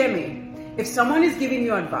If someone is giving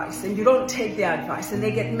you advice and you don't take their advice and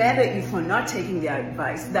they get mad at you for not taking their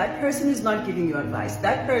advice, that person is not giving you advice.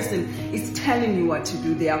 That person is telling you what to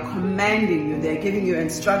do. They are commanding you. They're giving you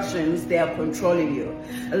instructions. They are controlling you.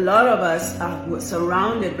 A lot of us are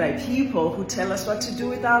surrounded by people who tell us what to do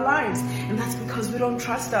with our lives. And that's because we don't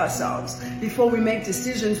trust ourselves. Before we make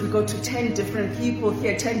decisions, we go to 10 different people,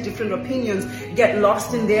 hear 10 different opinions, get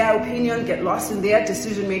lost in their opinion, get lost in their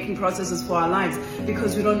decision-making processes for our lives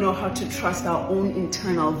because we don't know how to trust our own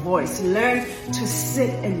internal voice. Learn to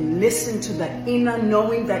sit and listen to that inner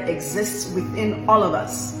knowing that exists within all of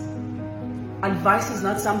us. Advice is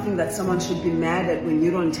not something that someone should be mad at when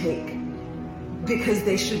you don't take, because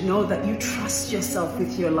they should know that you trust yourself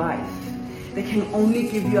with your life. They can only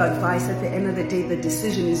give you advice. At the end of the day, the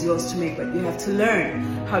decision is yours to make, but you have to learn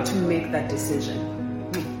how to make that decision.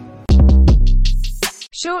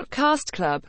 Shortcast Club.